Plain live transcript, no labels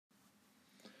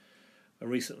I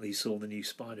recently saw the new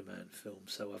Spider-Man film,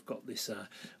 so I've got this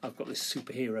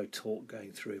superhero talk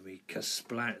going through me.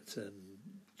 Kasplat and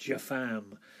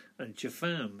Jafam, and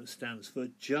Jafam stands for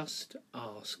Just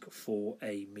Ask for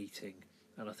a Meeting,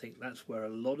 and I think that's where a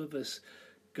lot of us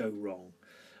go wrong.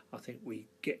 I think we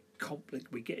get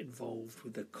involved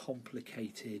with the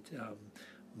complicated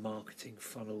marketing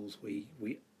funnels. We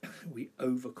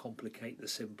overcomplicate the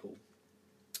simple,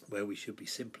 where we should be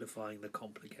simplifying the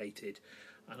complicated.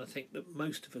 And I think that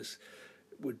most of us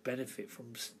would benefit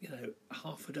from,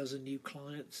 half a dozen new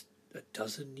clients, a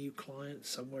dozen new clients,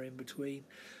 somewhere in between.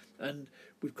 And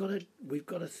we've got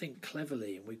to think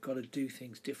cleverly, and we've got to do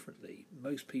things differently.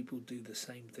 Most people do the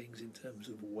same things in terms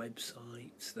of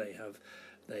websites.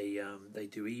 They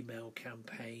do email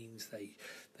campaigns. They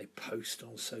post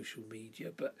on social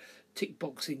media. But tick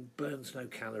boxing burns no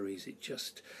calories.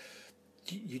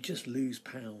 You just lose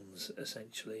pounds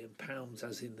essentially, and pounds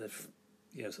as in the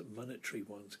sort of monetary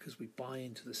ones, because we buy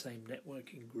into the same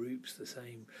networking groups, the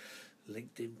same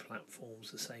LinkedIn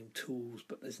platforms, the same tools,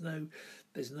 but there's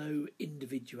no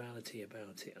individuality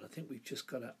about it. And I think we've just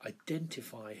got to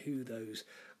identify who those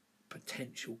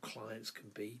potential clients can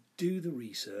be, do the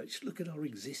research, look at our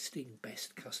existing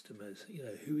best customers,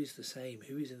 who is the same,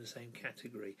 who is in the same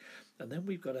category, and then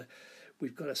we've got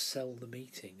to sell the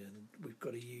meeting, and we've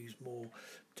got to use more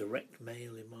direct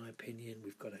mail, in my opinion.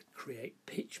 We've got to create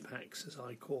pitch packs, as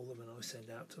I call them, and I send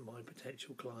out to my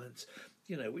potential clients,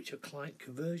 which are client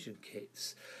conversion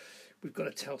kits. We've got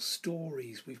to tell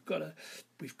stories. We've got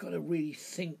to really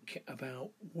think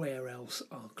about where else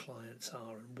our clients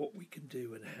are and what we can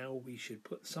do and how we should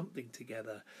put something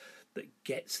together that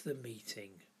gets the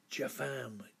meeting.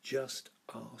 Jafam, just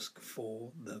ask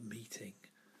for the meeting.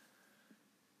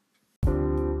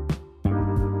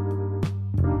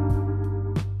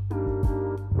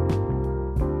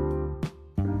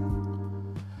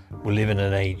 We live in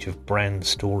an age of brand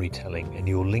storytelling, and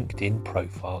your LinkedIn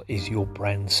profile is your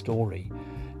brand story.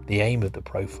 The aim of the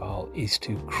profile is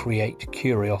to create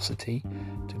curiosity,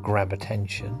 to grab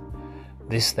attention.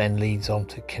 This then leads on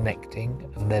to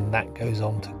connecting, and then that goes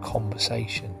on to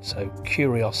conversation. So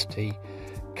curiosity,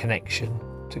 connection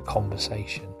to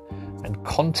conversation. And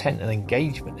content and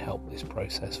engagement help this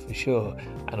process for sure,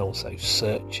 and also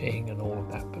searching and all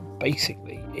of that. But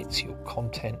basically, it's your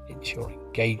content, it's your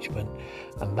engagement,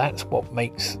 and that's what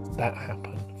makes that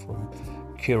happen, from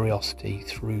curiosity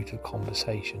through to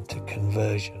conversation to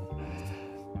conversion.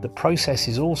 The process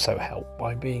is also helped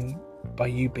by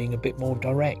you being a bit more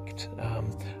direct.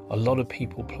 A lot of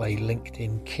people play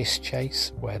LinkedIn kiss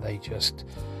chase, where they just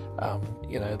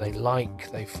they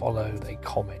like, they follow, they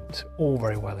comment, all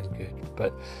very well and good,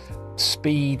 but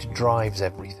speed drives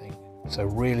everything. So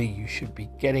really you should be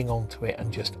getting onto it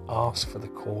and just ask for the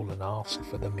call and ask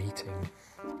for the meeting.